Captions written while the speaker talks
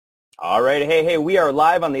All right. Hey, we are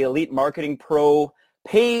live on the Elite Marketing Pro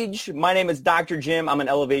page. My name is Dr. Jim. I'm an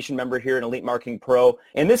Elevation member here in Elite Marketing Pro.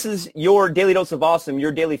 And this is your daily dose of awesome,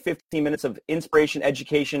 your daily 15 minutes of inspiration,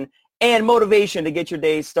 education, and motivation to get your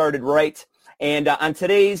day started right. And on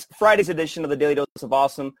today's Friday's edition of the Daily Dose of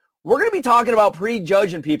Awesome, we're going to be talking about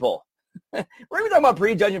prejudging people. We're going to be talking about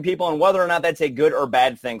prejudging people and whether or not that's a good or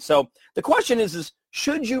bad thing. So the question is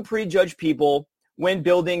should you prejudge people when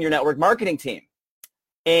building your network marketing team?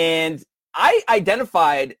 And I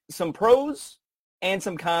identified some pros and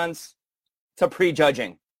some cons to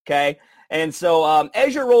prejudging, okay? And so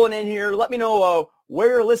as you're rolling in here, let me know where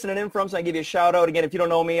you're listening in from so I can give you a shout out. Again, if you don't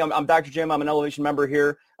know me, I'm Dr. Jim. I'm an Elevation member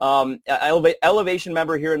here, Elevation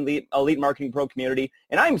member here in the Elite Marketing Pro community.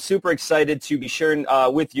 And I'm super excited to be sharing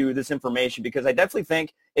with you this information because I definitely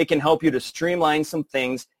think it can help you to streamline some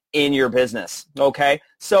things in your business, okay?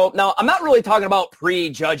 So now I'm not really talking about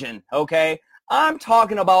prejudging, okay? I'm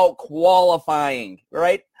talking about qualifying,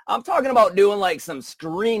 right? I'm talking about doing like some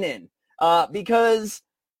screening because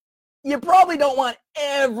you probably don't want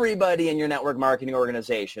everybody in your network marketing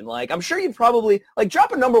organization. Like, I'm sure you'd probably, like,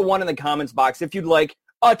 drop a number 1 in the comments box if you'd like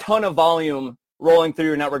a ton of volume rolling through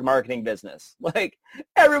your network marketing business. Like,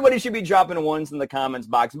 everybody should be dropping ones in the comments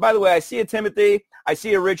box. And by the way, I see you, Timothy. I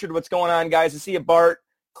see you, Richard. What's going on, guys? I see you, Bart.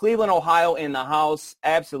 Cleveland, Ohio in the house.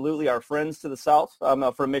 Absolutely our friends to the south.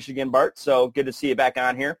 I'm from Michigan, Bart, so good to see you back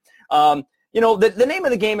on here. The name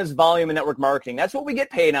of the game is volume and network marketing. That's what we get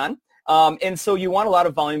paid on. And so you want a lot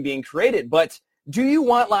of volume being created. But do you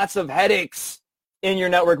want lots of headaches in your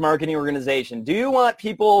network marketing organization? Do you want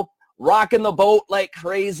people rocking the boat like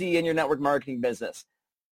crazy in your network marketing business?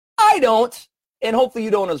 I don't, and hopefully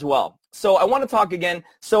you don't as well. So I want to talk again.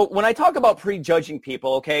 So when I talk about prejudging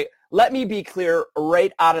people, okay, let me be clear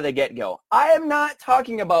right out of the get-go. I am not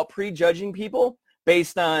talking about prejudging people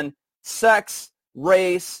based on sex,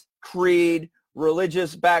 race, creed,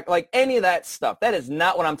 religious like any of that stuff. That is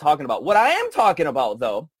not what I'm talking about. What I am talking about,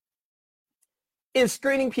 though, is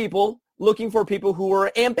screening people, looking for people who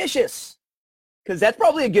are ambitious, because that's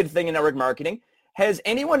probably a good thing in network marketing. Has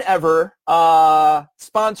anyone ever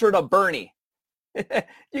sponsored a Bernie?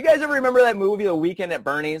 You guys ever remember that movie, The Weekend at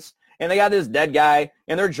Bernie's? And they got this dead guy,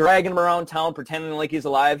 and they're dragging him around town pretending like he's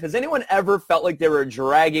alive. Has anyone ever felt like they were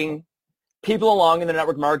dragging people along in the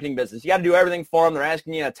network marketing business? You got to do everything for them. They're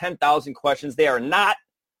asking you 10,000 questions. They are not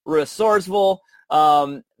resourceful.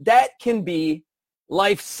 That can be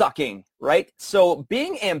life-sucking, right? So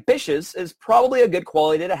being ambitious is probably a good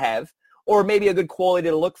quality to have, or maybe a good quality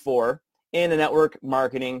to look for in a network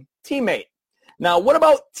marketing teammate. Now, what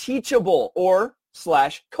about teachable or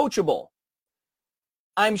 /coachable?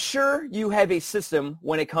 I'm sure you have a system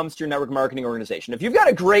when it comes to your network marketing organization. If you've got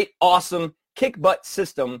a great, awesome, kick-butt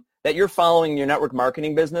system that you're following in your network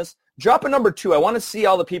marketing business, drop a number 2. I want to see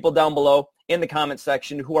all the people down below in the comment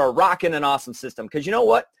section who are rocking an awesome system. Because you know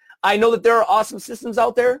what? I know that there are awesome systems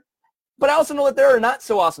out there, but I also know that there are not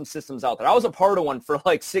so awesome systems out there. I was a part of one for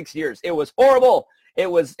like 6 years. It was horrible.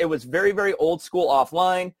 It was very, very old school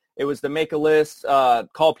offline. It was the make a list,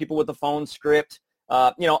 call people with the phone script,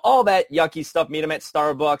 all that yucky stuff, meet them at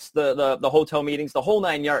Starbucks, the hotel meetings, the whole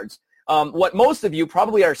 9 yards. What most of you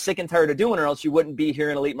probably are sick and tired of doing, or else you wouldn't be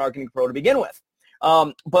here in Elite Marketing Pro to begin with.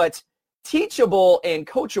 But teachable and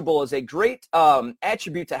coachable is a great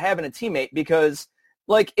attribute to have in a teammate because,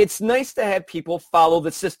 like, it's nice to have people follow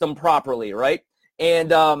the system properly, right?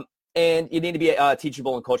 And you need to be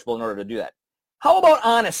teachable and coachable in order to do that. How about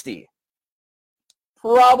honesty?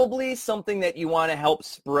 Probably something that you want to help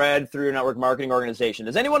spread through your network marketing organization.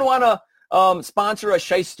 Does anyone want to sponsor a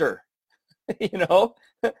shyster? Not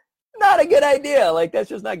a good idea. Like, that's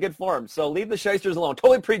just not good form. So leave the shysters alone.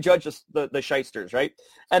 Totally prejudge the shysters, right?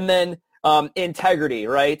 And then integrity,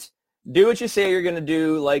 right? Do what you say you're going to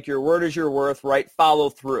do. Like, your word is your worth, right? Follow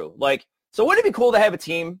through. Like, so wouldn't it be cool to have a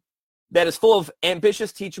team that is full of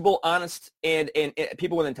ambitious, teachable, honest, and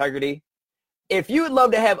people with integrity? If you would love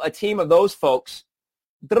to have a team of those folks,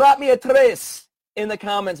 drop me a tres in the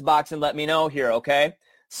comments box and let me know here, okay?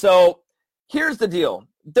 So here's the deal.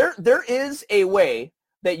 There is a way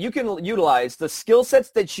that you can utilize the skill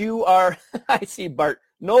sets that you are. I see Bart.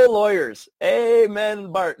 No lawyers.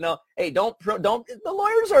 Amen, Bart. No, hey, don't. The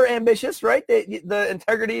lawyers are ambitious, right? The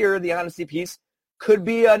integrity or the honesty piece could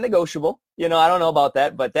be negotiable. I don't know about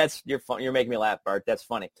that, but you're making me laugh, Bart. That's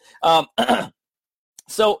funny.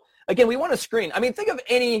 So again, we want to screen. I mean, think of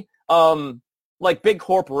any like big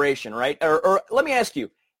corporation, right? Or let me ask you,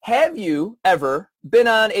 have you ever been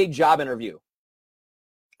on a job interview?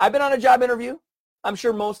 I've been on a job interview. I'm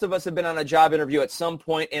sure most of us have been on a job interview at some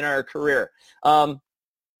point in our career.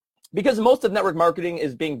 because most of network marketing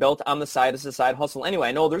is being built on the side as a side hustle anyway.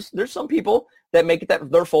 I know there's some people that make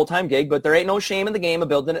it their full-time gig, but there ain't no shame in the game of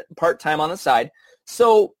building it part-time on the side.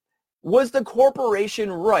 So was the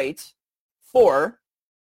corporation right for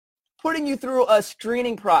putting you through a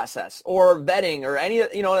screening process or vetting or any,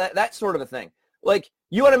 that sort of a thing? Like,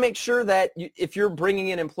 you want to make sure that if you're bringing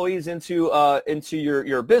in employees into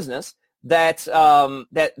your business,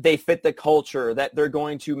 that they fit the culture, that they're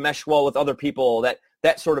going to mesh well with other people,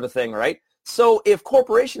 that sort of a thing, right? So if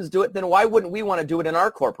corporations do it, then why wouldn't we want to do it in our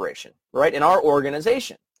corporation, right, in our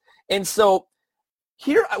organization? And so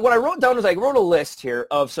here, what I wrote down is I wrote a list here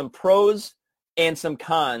of some pros and some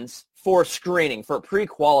cons for screening, for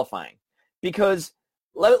pre-qualifying. Because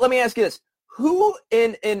let me ask you this. Who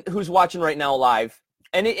who's watching right now live,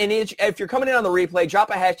 and if you're coming in on the replay, drop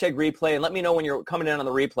a hashtag replay and let me know when you're coming in on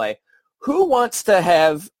the replay. Who wants to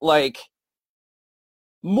have, like,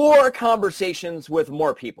 more conversations with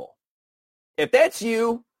more people? If that's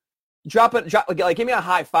you, give me a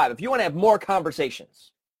high five if you want to have more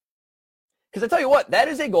conversations. Because I tell you what, that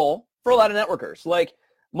is a goal for a lot of networkers. Like,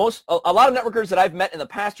 a lot of networkers that I've met in the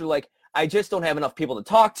past are like, I just don't have enough people to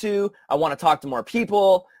talk to. I want to talk to more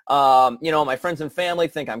people. My friends and family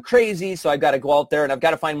think I'm crazy, so I've got to go out there and I've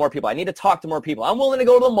got to find more people. I need to talk to more people. I'm willing to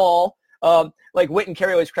go to the mall. Like Whit and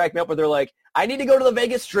Carrie always crack me up where they're like, I need to go to the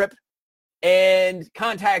Vegas Strip and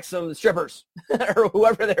contact some strippers or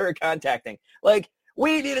whoever they were contacting. Like,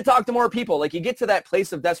 we need to talk to more people. Like, you get to that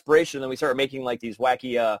place of desperation, and then we start making like these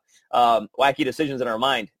wacky decisions in our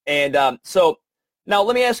mind. And so now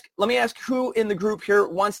let me ask who in the group here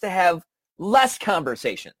wants to have less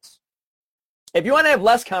conversations. If you want to have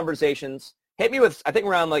less conversations, hit me with, I think,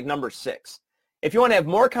 around like number 6. If you want to have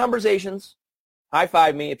more conversations, high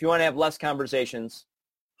five me. If you want to have less conversations,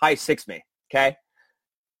 high 6 me. Okay.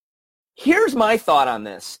 Here's my thought on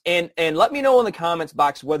this, and let me know in the comments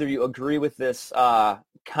box whether you agree with this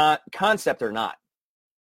concept or not.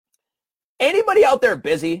 Anybody out there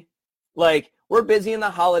busy? Like, we're busy in the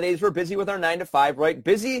holidays. We're busy with our 9 to 5, right?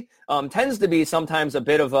 Busy tends to be sometimes a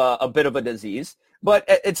bit of a disease, but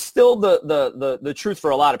it's still the truth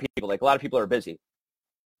for a lot of people. Like, a lot of people are busy.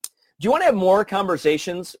 Do you want to have more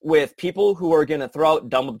conversations with people who are going to throw out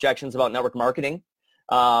dumb objections about network marketing?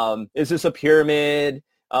 Is this a pyramid?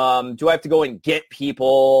 Do I have to go and get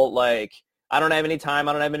people? Like, I don't have any time.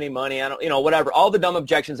 I don't have any money. I don't, whatever. All the dumb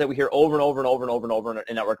objections that we hear over and over and over and over and over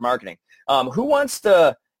in network marketing. Who wants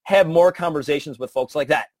to have more conversations with folks like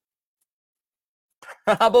that?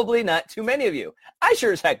 Probably not too many of you. I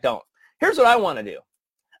sure as heck don't. Here's what I want to do.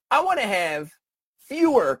 I want to have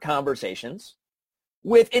fewer conversations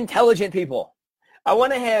with intelligent people. I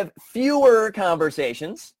want to have fewer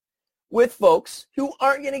conversations with folks who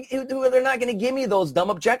they're not going to give me those dumb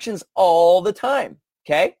objections all the time.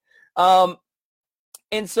 Okay.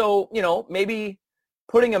 And so, maybe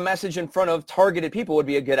putting a message in front of targeted people would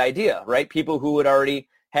be a good idea, right? People who would already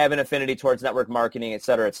have an affinity towards network marketing, et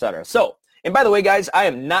cetera, et cetera. So, and by the way, guys, I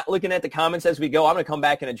am not looking at the comments as we go. I'm going to come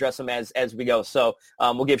back and address them as we go. So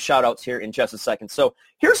we'll give shout outs here in just a second. So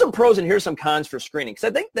here's some pros and here's some cons for screening. Because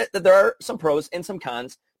I think that there are some pros and some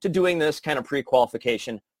cons to doing this kind of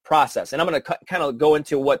pre-qualification process. And I'm going to kind of go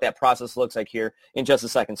into what that process looks like here in just a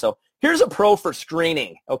second. So here's a pro for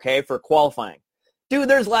screening, okay, for qualifying. Dude,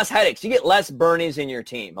 there's less headaches. You get less Bernies in your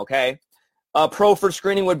team, okay? A pro for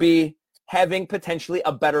screening would be having potentially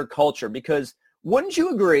a better culture, because wouldn't you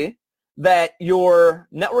agree that your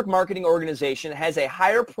network marketing organization has a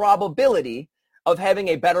higher probability of having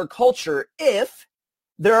a better culture if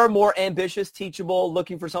there are more ambitious, teachable,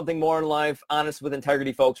 looking for something more in life, honest with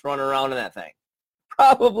integrity folks running around in that thing?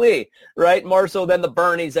 Probably, right? More so than the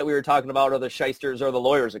Bernies that we were talking about, or the shysters or the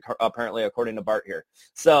lawyers, apparently, according to Bart here.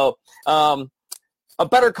 So a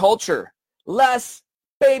better culture, less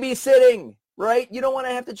babysitting, right? You don't want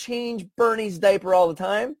to have to change Bernie's diaper all the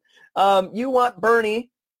time. You want Bernie.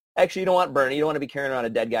 Actually, you don't want Bernie. You don't want to be carrying around a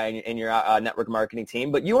dead guy in your network marketing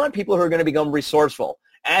team, but you want people who are going to become resourceful,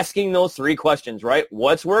 asking those 3 questions, right?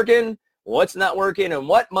 What's working, what's not working, and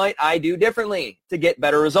what might I do differently to get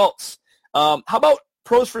better results? How about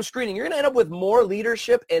pros for screening? You're going to end up with more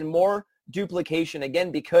leadership and more duplication,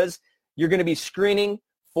 again, because you're going to be screening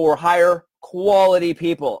for higher quality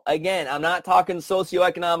people. Again, I'm not talking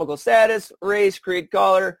socioeconomical status, race, creed,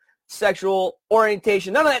 color, sexual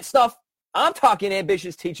orientation, none of that stuff. I'm talking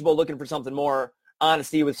ambitious, teachable, looking for something more,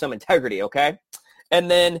 honesty with some integrity, okay? And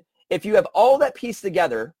then if you have all that pieced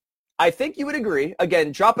together, I think you would agree,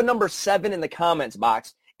 again, drop a number 7 in the comments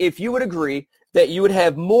box if you would agree that you would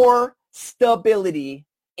have more stability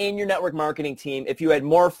in your network marketing team if you had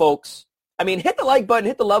more folks. I mean, hit the like button,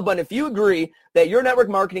 hit the love button if you agree that your network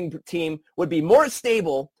marketing team would be more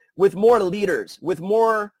stable with more leaders, with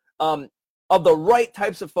more of the right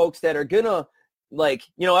types of folks that are going to, like,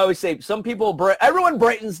 I always say some people, everyone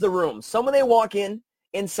brightens the room. Some when they walk in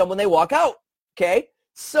and some when they walk out, okay?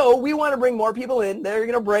 So we want to bring more people in that are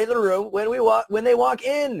going to brighten the room when they walk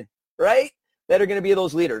in, right? That are going to be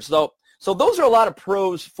those leaders. So those are a lot of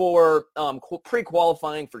pros for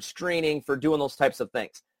pre-qualifying, for screening, for doing those types of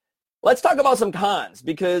things. Let's talk about some cons,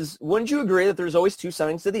 because wouldn't you agree that there's always two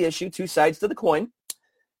sides to the issue, two sides to the coin?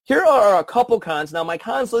 Here are a couple cons. Now, my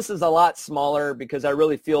cons list is a lot smaller because I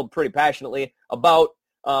really feel pretty passionately about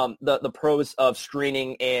the pros of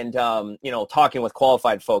screening and, talking with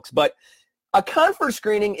qualified folks. But a con for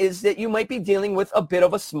screening is that you might be dealing with a bit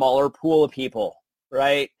of a smaller pool of people,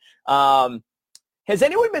 right? Has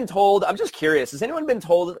anyone been told, I'm just curious, has anyone been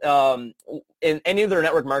told in any of their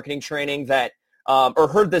network marketing training that, or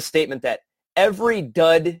heard this statement that every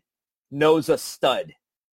dud knows a stud?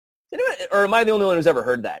 Or am I the only one who's ever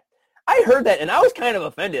heard that? I heard that, and I was kind of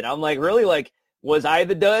offended. I'm like, really? Like, was I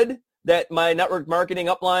the dud that my network marketing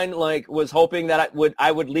upline, like, was hoping that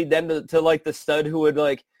I would lead them to like, the stud who would,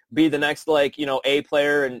 like, be the next, like, A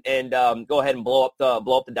player and go ahead and blow up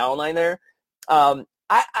the downline there?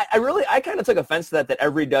 I kind of took offense to that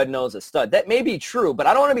every dud knows a stud. That may be true, but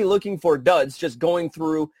I don't want to be looking for duds just going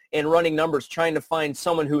through and running numbers trying to find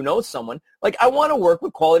someone who knows someone. Like, I want to work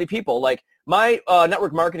with quality people. Like, my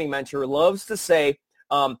network marketing mentor loves to say,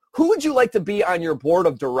 who would you like to be on your board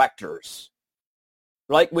of directors?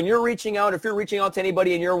 Like, when you're reaching out, if you're reaching out to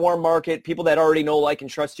anybody in your warm market, people that already know, like, and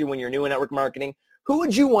trust you when you're new in network marketing, who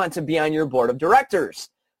would you want to be on your board of directors?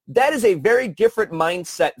 That is a very different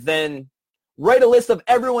mindset than write a list of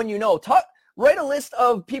everyone you know. Write a list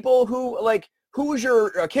of people who was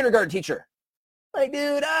your kindergarten teacher? Like,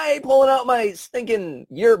 dude, I ain't pulling out my stinking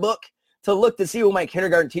yearbook to look to see who my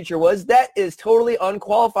kindergarten teacher was. That is totally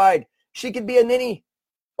unqualified. She could be a ninny,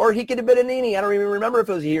 or he could have been a ninny. I don't even remember if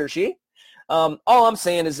it was he or she. All I'm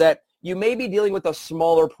saying is that you may be dealing with a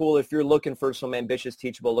smaller pool if you're looking for some ambitious,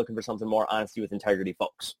 teachable, looking for something more honesty with integrity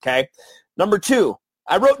folks, okay? Number 2,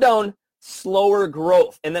 I wrote down slower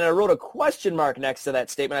growth, and then I wrote a question mark next to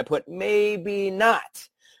that statement. I put maybe not.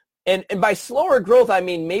 And by slower growth, I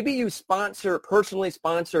mean maybe you personally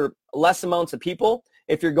sponsor less amounts of people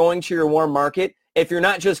if you're going to your warm market, if you're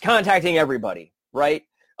not just contacting everybody, right?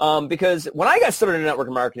 Because when I got started in network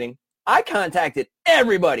marketing, I contacted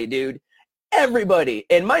everybody, dude. Everybody.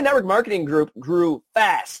 And my network marketing group grew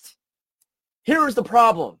fast. Here was the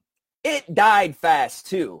problem. It died fast,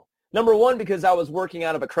 too. Number 1, because I was working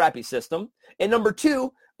out of a crappy system. And number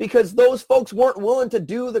 2, because those folks weren't willing to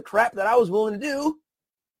do the crap that I was willing to do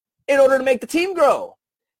in order to make the team grow.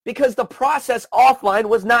 Because the process offline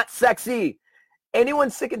was not sexy. Anyone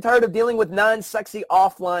sick and tired of dealing with non-sexy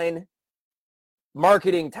offline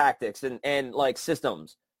marketing tactics and like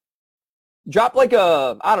systems? Drop drop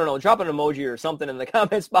an emoji or something in the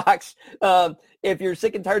comments box if you're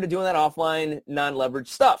sick and tired of doing that offline non-leveraged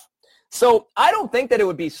stuff. So I don't think that it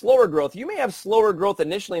would be slower growth. You may have slower growth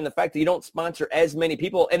initially in the fact that you don't sponsor as many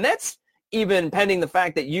people, and that's even pending the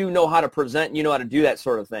fact that you know how to present and you know how to do that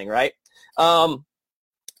sort of thing, right?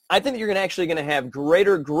 I think that you're actually going to have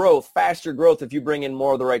greater growth, faster growth if you bring in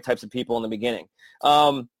more of the right types of people in the beginning.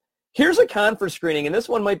 Here's a con for screening, and this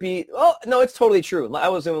one might be, no, it's totally true. I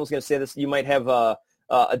was almost going to say this. You might have a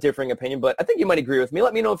differing opinion, but I think you might agree with me.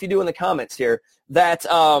 Let me know if you do in the comments here that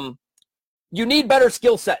you need better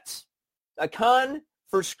skill sets. A con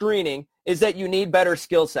for screening is that you need better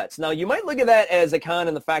skill sets. Now, you might look at that as a con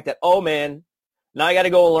in the fact that, oh, man, now I got to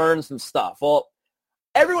go learn some stuff. Well,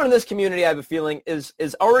 everyone in this community, I have a feeling, is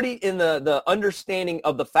already in the understanding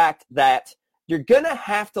of the fact that you're going to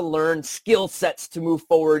have to learn skill sets to move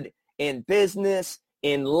forward in business,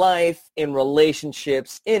 in life, in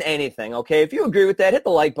relationships, in anything, okay? If you agree with that, hit the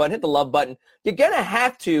like button, hit the love button. You're going to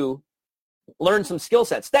have to learn some skill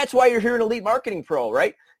sets. That's why you're here in Elite Marketing Pro,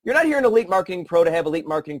 right? You're not here in Elite Marketing Pro to have Elite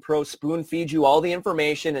Marketing Pro spoon feed you all the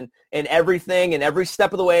information and everything and every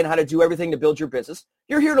step of the way and how to do everything to build your business.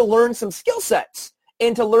 You're here to learn some skill sets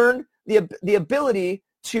and to learn the ability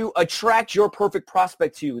to attract your perfect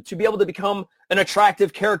prospect to you, to be able to become an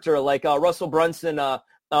attractive character like Russell Brunson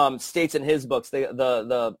states in his books,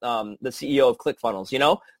 the CEO of ClickFunnels, you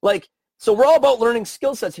know? So we're all about learning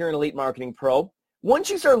skill sets here in Elite Marketing Pro.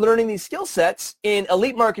 Once you start learning these skill sets,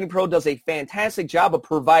 Elite Marketing Pro does a fantastic job of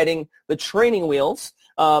providing the training wheels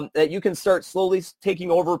that you can start slowly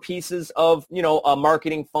taking over pieces of, a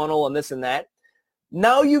marketing funnel and this and that.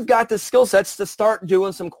 Now you've got the skill sets to start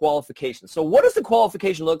doing some qualifications. So what does the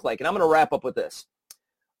qualification look like? And I'm going to wrap up with this.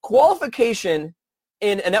 Qualification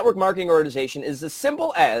in a network marketing organization is as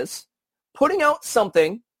simple as putting out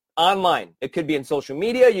something online. It could be in social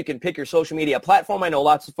media. You can pick your social media platform. I know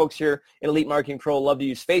lots of folks here in Elite Marketing Pro love to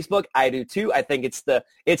use Facebook. I do too. I think it's the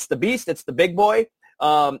beast. It's the big boy.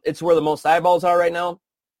 It's where the most eyeballs are right now.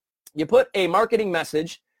 You put a marketing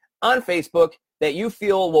message on Facebook that you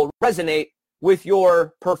feel will resonate with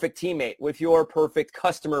your perfect teammate, with your perfect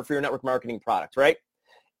customer for your network marketing product, right?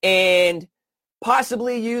 And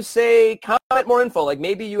possibly you say, comment more info. Like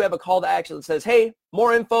maybe you have a call to action that says, hey,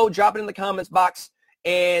 more info, drop it in the comments box,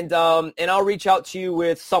 and I'll reach out to you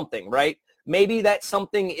with something, right? Maybe that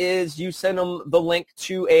something is you send them the link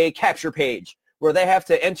to a capture page where they have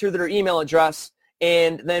to enter their email address,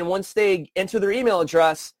 and then once they enter their email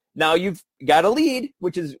address, now you've got a lead,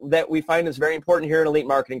 which is that we find is very important here in Elite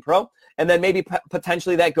Marketing Pro, and then maybe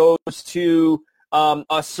potentially that goes to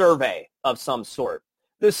a survey of some sort.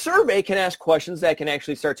 The survey can ask questions that can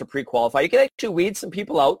actually start to pre-qualify. You can actually weed some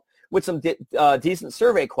people out with some decent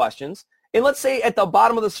survey questions. And let's say at the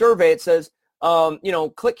bottom of the survey it says,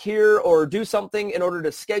 click here or do something in order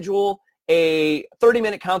to schedule a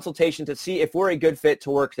 30-minute consultation to see if we're a good fit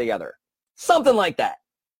to work together. Something like that.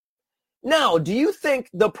 Now, do you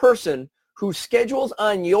think the person who schedules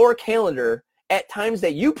on your calendar at times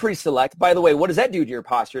that you pre-select, by the way, what does that do to your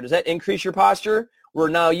posture? Does that increase your posture? Where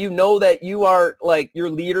now you know that you are like your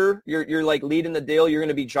leader, you're like leading the deal, you're going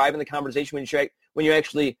to be driving the conversation when you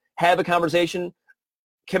actually have a conversation,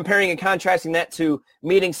 comparing and contrasting that to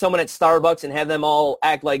meeting someone at Starbucks and have them all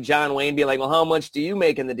act like John Wayne, be like, well, how much do you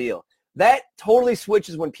make in the deal? That totally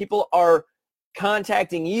switches when people are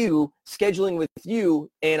contacting you, scheduling with you,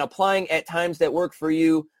 and applying at times that work for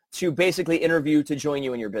you to basically interview to join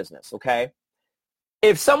you in your business, okay?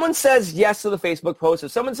 If someone says yes to the Facebook post,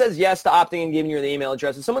 if someone says yes to opting and giving you the email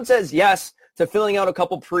address, if someone says yes to filling out a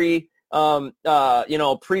couple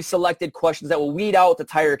pre-selected questions that will weed out the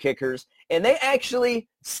tire kickers, and they actually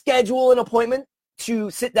schedule an appointment to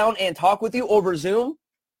sit down and talk with you over Zoom,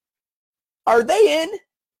 are they in?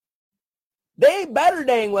 They better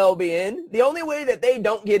dang well be in. The only way that they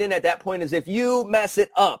don't get in at that point is if you mess it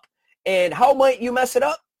up. And how might you mess it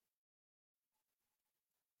up?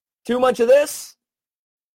 Too much of this?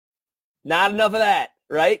 Not enough of that,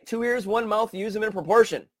 right? 2 ears, 1 mouth, use them in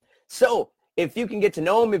proportion. So if you can get to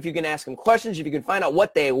know them, if you can ask them questions, if you can find out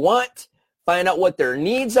what they want, find out what their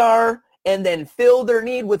needs are, and then fill their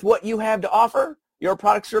need with what you have to offer, your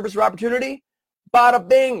product, service, or opportunity, bada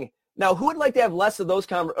bing. Now, who would like to have less of those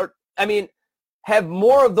have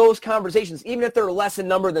more of those conversations, even if they're less in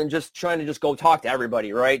number than just trying to just go talk to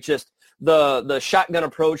everybody, right? Just the shotgun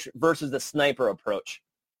approach versus the sniper approach.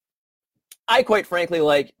 I quite frankly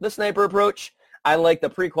like the sniper approach. I like the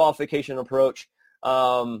pre-qualification approach.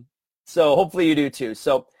 So hopefully you do too.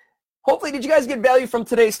 So hopefully, did you guys get value from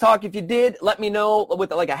today's talk? If you did, let me know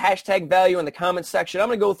with like a hashtag value in the comments section. I'm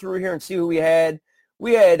going to go through here and see who we had.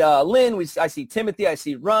 We had Lynn. I see Timothy. I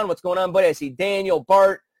see Ron. What's going on, buddy? I see Daniel,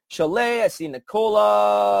 Bart, Chalet. I see Nicola.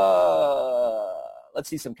 Let's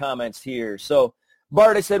see some comments here. So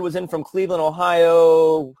Bart, I said, was in from Cleveland,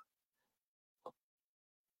 Ohio.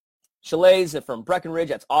 Chalet's from Breckenridge.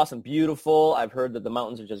 That's awesome. Beautiful. I've heard that the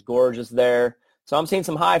mountains are just gorgeous there. So I'm seeing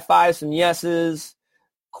some high fives, some yeses.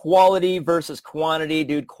 Quality versus quantity.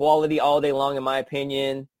 Dude, quality all day long in my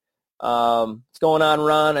opinion. What's going on,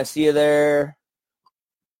 Ron? I see you there.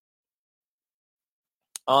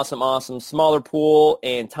 Awesome, awesome. Smaller pool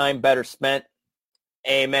and time better spent.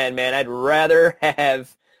 Amen, man. I'd rather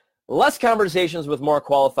have less conversations with more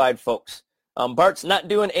qualified folks. Bart's not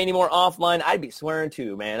doing any more offline. I'd be swearing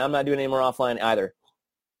too, man. I'm not doing any more offline either.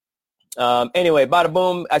 Anyway, bada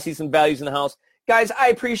boom. I see some values in the house. Guys, I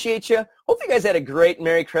appreciate you. Hope you guys had a great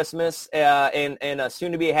Merry Christmas and a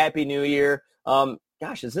soon-to-be a Happy New Year.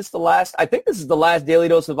 Gosh, is this the last? I think this is the last Daily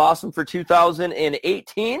Dose of Awesome for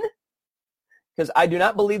 2018 because I do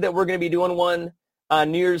not believe that we're going to be doing one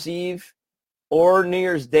on New Year's Eve or New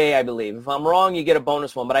Year's Day, I believe. If I'm wrong, you get a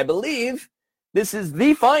bonus one. But I believe this is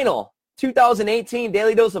the final 2018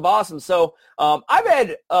 Daily Dose of Awesome. So I've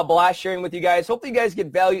had a blast sharing with you guys. Hopefully you guys get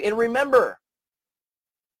value. And remember,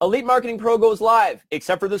 Elite Marketing Pro goes live,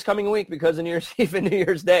 except for this coming week because of New Year's Eve and New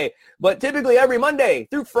Year's Day. But typically every Monday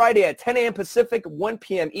through Friday at 10 a.m. Pacific, 1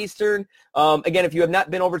 p.m. Eastern. Again, if you have not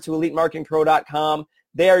been over to EliteMarketingPro.com,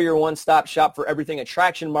 they are your one-stop shop for everything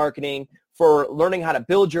attraction marketing, for learning how to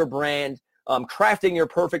build your brand, crafting your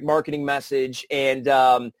perfect marketing message, and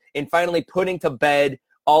finally putting to bed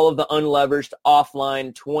all of the unleveraged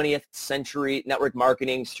offline 20th century network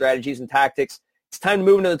marketing strategies and tactics. It's time to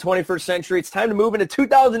move into the 21st century. It's time to move into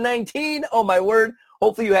 2019. Oh, my word.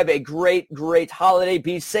 Hopefully you have a great, great holiday.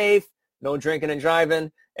 Be safe. No drinking and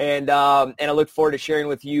driving. And I look forward to sharing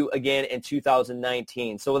with you again in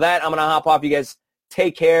 2019. So with that, I'm going to hop off. You guys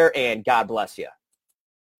Take care, and God bless you.